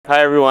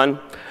Hi, everyone.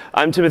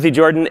 I'm Timothy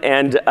Jordan,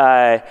 and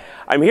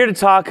I'm here to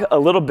talk a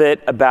little bit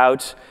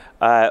about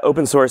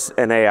open source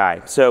and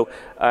AI. So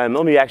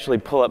let me actually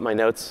pull up my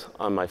notes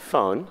on my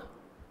phone,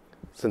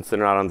 since they're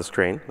not on the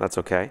screen. That's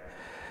OK.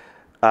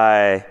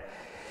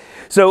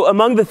 So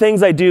among the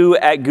things I do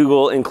at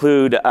Google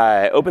include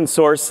open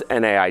source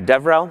and AI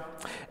DevRel.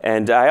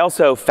 And I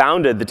also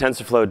founded the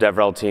TensorFlow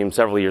DevRel team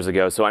several years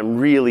ago, so I'm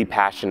really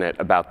passionate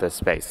about this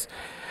space.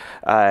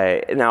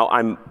 Now,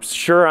 I'm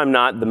sure I'm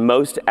not the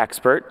most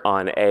expert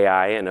on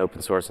AI and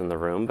open source in the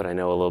room, but I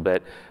know a little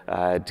bit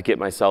to get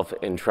myself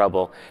in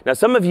trouble. Now,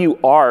 some of you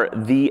are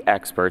the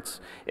experts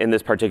in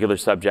this particular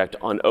subject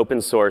on open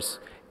source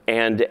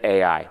and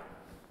AI.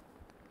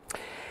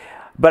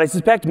 But I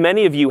suspect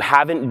many of you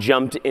haven't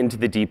jumped into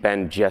the deep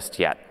end just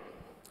yet.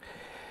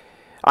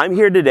 I'm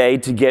here today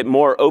to get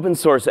more open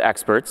source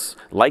experts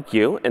like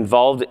you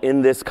involved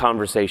in this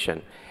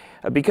conversation,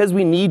 because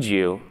we need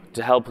you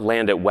to help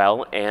land it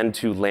well and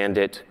to land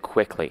it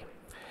quickly.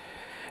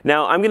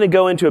 Now, I'm going to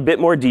go into a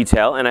bit more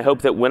detail, and I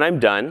hope that when I'm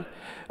done,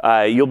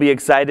 you'll be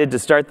excited to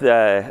start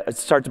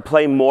to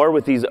play more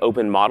with these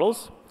open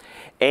models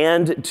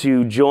and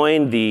to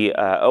join the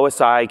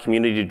OSI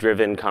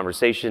community-driven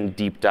conversation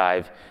deep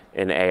dive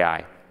in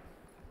AI.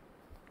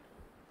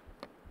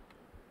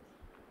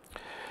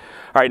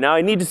 All right, now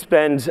I need to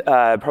spend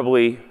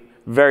probably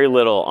very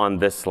little on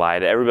this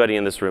slide. Everybody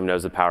in this room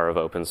knows the power of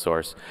open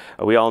source.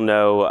 We all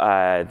know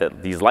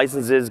that these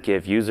licenses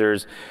give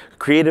users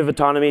creative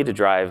autonomy to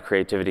drive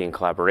creativity and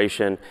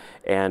collaboration,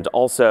 and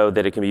also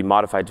that it can be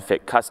modified to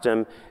fit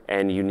custom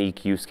and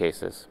unique use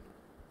cases.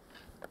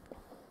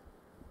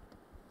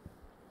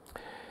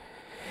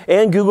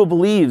 And Google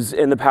believes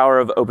in the power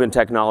of open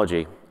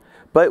technology.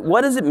 But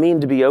what does it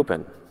mean to be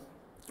open?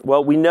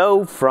 Well, we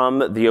know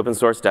from the open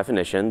source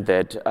definition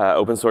that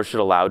open source should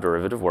allow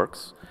derivative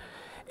works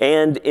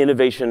and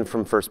innovation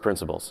from first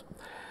principles.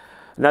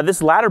 Now,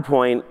 this latter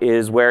point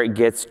is where it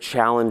gets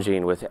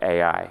challenging with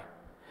AI.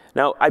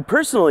 Now, I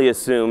personally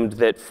assumed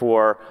that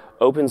for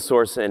open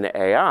source and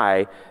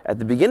AI, at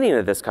the beginning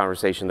of this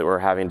conversation that we're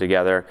having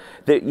together,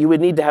 that you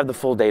would need to have the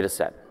full data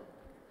set,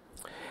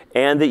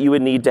 and that you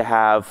would need to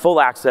have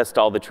full access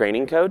to all the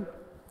training code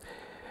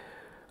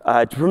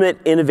to permit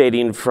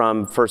innovating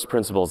from first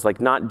principles, like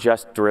not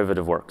just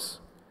derivative works.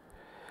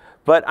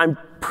 But I'm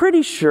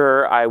pretty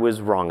sure I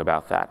was wrong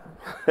about that.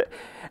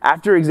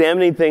 After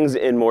examining things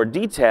in more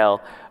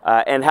detail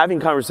and having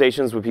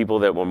conversations with people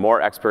that were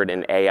more expert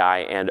in AI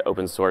and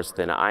open source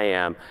than I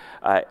am,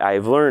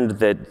 I've learned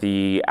that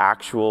the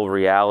actual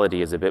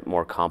reality is a bit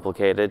more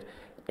complicated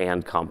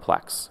and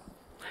complex.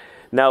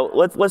 Now,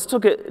 let's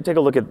take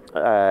a look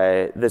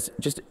at this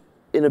just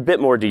in a bit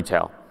more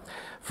detail.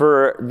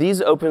 For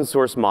these open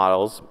source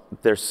models,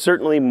 they're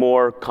certainly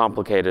more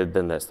complicated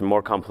than this. They're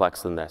more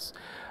complex than this.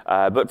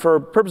 But for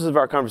purposes of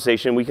our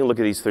conversation, we can look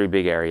at these three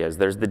big areas.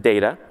 There's the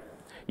data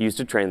used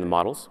to train the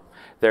models.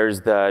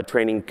 There's the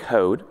training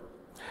code.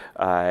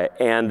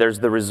 And there's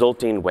the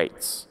resulting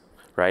weights,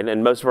 right?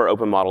 And most of our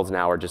open models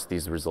now are just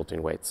these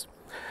resulting weights.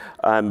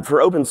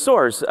 For open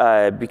source,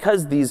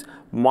 because these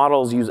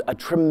models use a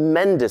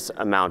tremendous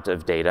amount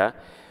of data,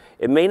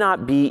 it may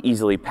not be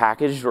easily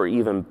packaged or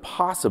even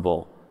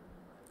possible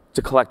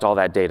to collect all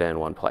that data in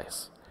one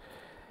place.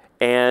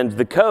 And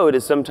the code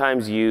is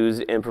sometimes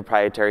used in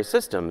proprietary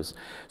systems.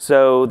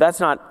 So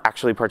that's not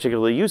actually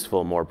particularly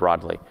useful more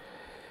broadly.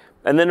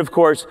 And then, of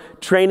course,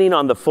 training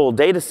on the full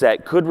data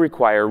set could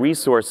require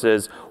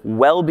resources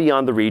well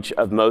beyond the reach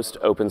of most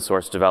open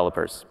source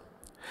developers.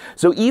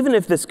 So even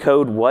if this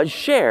code was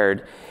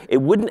shared,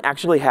 it wouldn't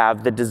actually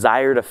have the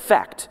desired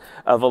effect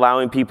of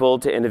allowing people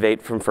to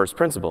innovate from first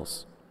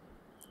principles.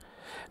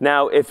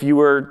 Now, if you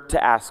were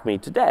to ask me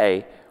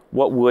today,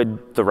 what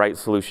would the right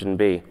solution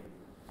be?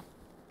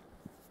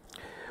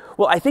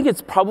 Well, I think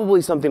it's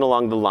probably something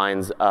along the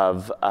lines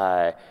of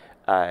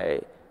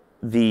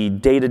the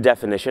data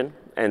definition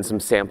and some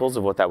samples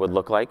of what that would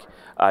look like.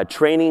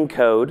 Training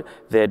code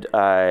that,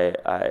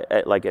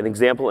 like an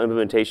example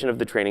implementation of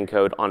the training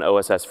code on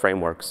OSS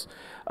frameworks.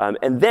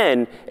 And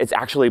then it's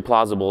actually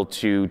plausible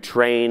to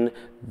train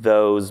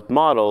those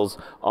models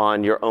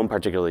on your own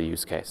particular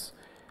use case.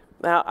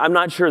 Now, I'm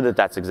not sure that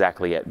that's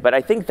exactly it, but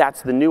I think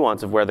that's the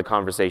nuance of where the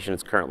conversation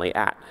is currently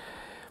at.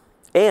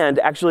 And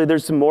actually,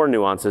 there's some more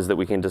nuances that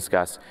we can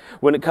discuss.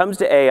 When it comes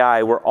to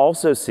AI, we're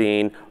also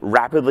seeing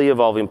rapidly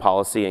evolving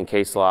policy and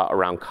case law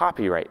around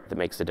copyright that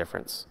makes a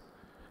difference.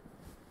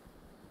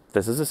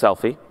 This is a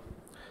selfie.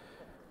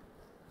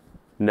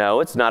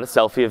 No, it's not a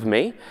selfie of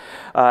me.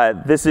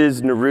 This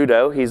is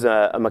Naruto. He's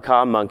a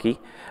macaque monkey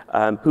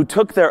who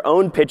took their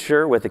own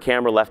picture with the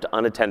camera left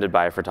unattended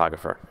by a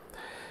photographer.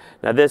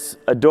 Now, this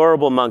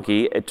adorable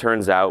monkey, it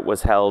turns out,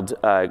 was held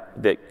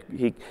that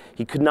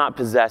he could not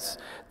possess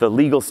the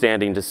legal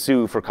standing to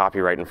sue for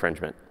copyright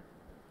infringement.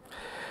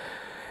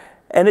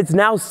 And it's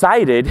now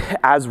cited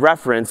as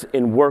reference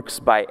in works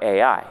by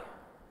AI.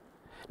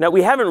 Now,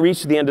 we haven't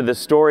reached the end of this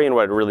story and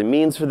what it really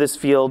means for this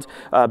field,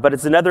 but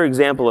it's another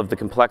example of the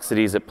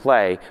complexities at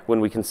play when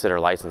we consider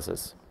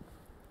licenses.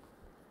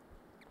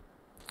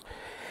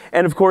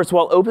 And of course,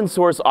 while open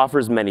source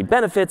offers many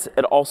benefits,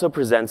 it also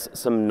presents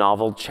some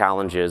novel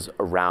challenges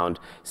around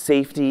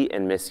safety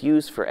and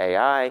misuse for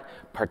AI,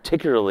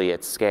 particularly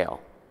at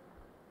scale.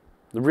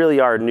 They really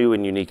are new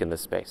and unique in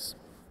this space.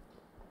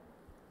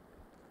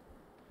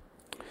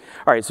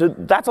 All right, so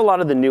that's a lot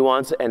of the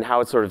nuance and how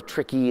it's sort of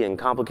tricky and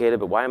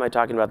complicated, but why am I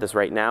talking about this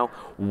right now?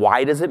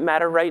 Why does it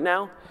matter right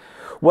now?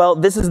 Well,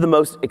 this is the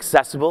most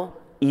accessible,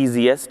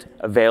 easiest,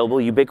 available,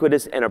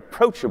 ubiquitous, and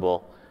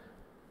approachable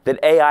that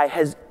AI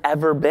has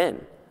ever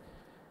been.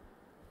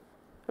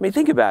 I mean,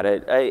 think about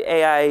it.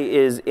 AI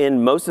is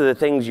in most of the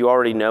things you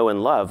already know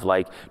and love,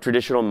 like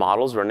traditional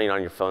models running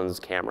on your phone's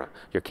camera.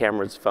 Your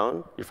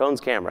phone's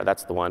camera,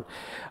 that's the one.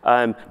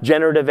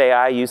 Generative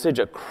AI usage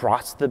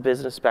across the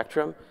business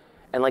spectrum,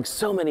 and like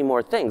so many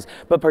more things.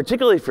 But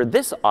particularly for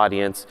this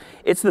audience,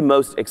 it's the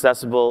most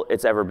accessible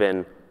it's ever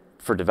been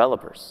for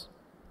developers.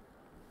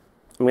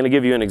 I'm going to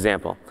give you an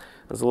example.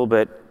 It's a little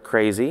bit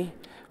crazy,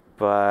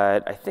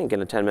 but I think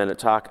in a 10-minute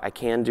talk, I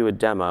can do a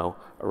demo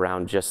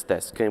around just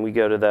this. Can we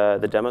go to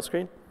the demo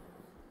screen?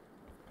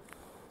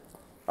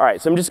 All right,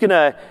 so I'm just going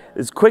to,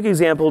 this quick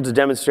example to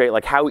demonstrate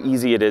like how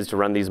easy it is to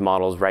run these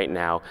models right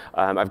now.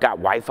 I've got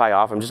Wi-Fi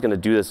off. I'm just going to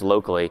do this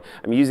locally.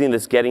 I'm using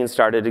this getting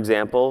started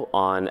example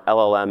on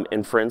LLM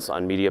inference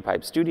on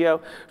MediaPipe Studio,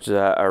 which is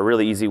a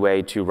really easy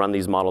way to run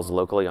these models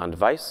locally on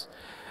device,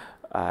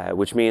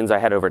 which means I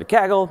head over to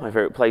Kaggle, my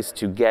favorite place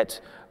to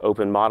get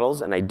open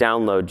models, and I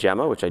download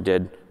Gemma, which I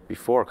did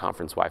before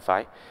conference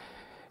Wi-Fi.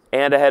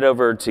 And I head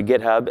over to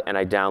GitHub, and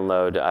I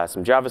download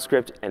some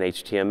JavaScript and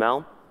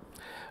HTML.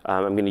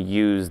 I'm going to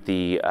use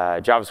the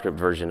JavaScript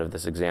version of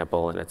this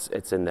example, and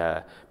it's in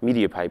the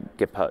MediaPipe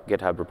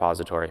GitHub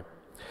repository.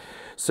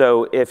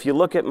 So if you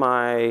look at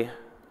my,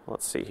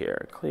 let's see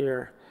here,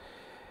 clear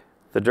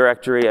the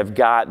directory, I've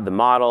got the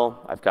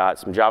model, I've got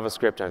some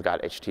JavaScript, and I've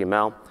got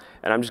HTML,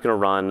 and I'm just going to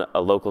run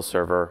a local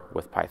server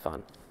with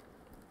Python.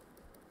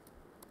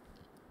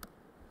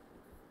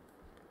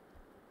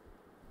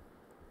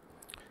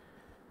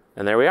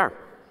 And there we are.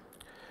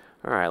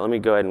 All right, let me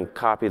go ahead and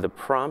copy the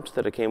prompt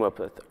that I came up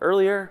with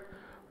earlier.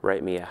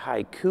 Write me a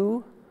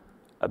haiku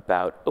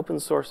about open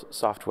source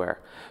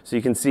software. So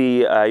you can see,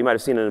 you might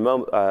have seen it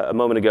a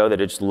moment ago that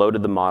it just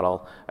loaded the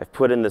model. I've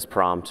put in this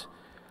prompt.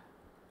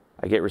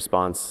 I get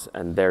response,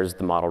 and there's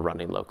the model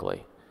running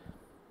locally.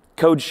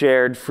 Code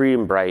shared, free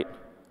and bright,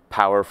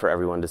 power for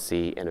everyone to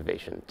see,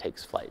 innovation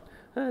takes flight.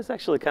 That's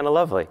actually kind of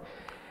lovely.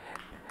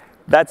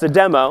 That's a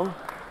demo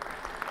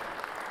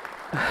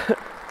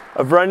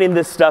of running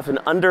this stuff in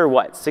under,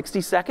 what, 60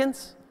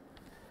 seconds?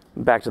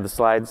 Back to the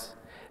slides.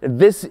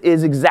 This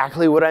is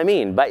exactly what I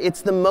mean, but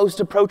it's the most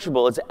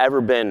approachable it's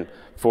ever been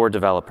for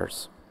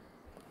developers.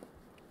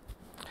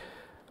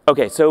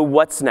 OK, so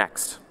what's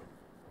next?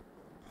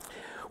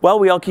 Well,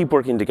 we all keep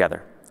working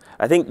together.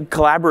 I think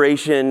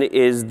collaboration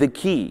is the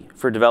key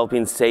for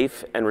developing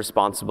safe and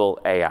responsible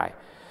AI.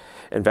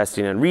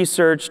 Investing in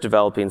research,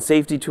 developing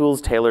safety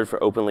tools tailored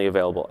for openly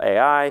available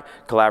AI,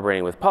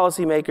 collaborating with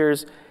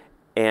policymakers,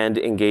 and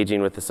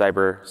engaging with the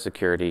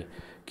cybersecurity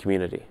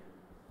community.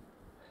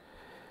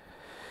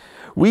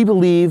 We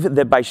believe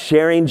that by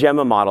sharing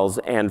Gemma models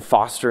and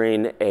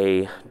fostering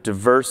a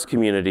diverse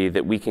community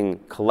that we can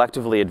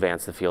collectively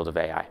advance the field of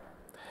AI.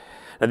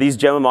 Now, these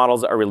Gemma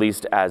models are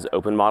released as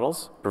open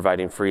models,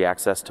 providing free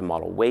access to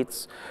model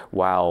weights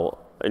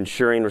while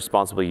ensuring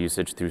responsible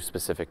usage through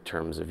specific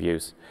terms of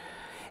use.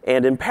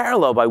 And in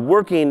parallel, by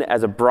working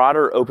as a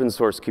broader open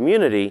source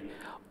community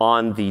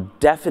on the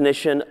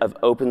definition of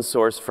open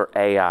source for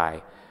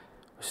AI,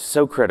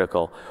 so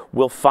critical,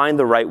 we'll find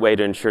the right way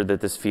to ensure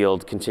that this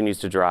field continues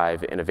to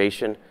drive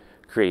innovation,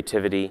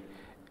 creativity,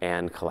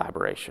 and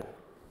collaboration.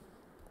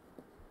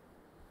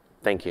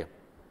 Thank you.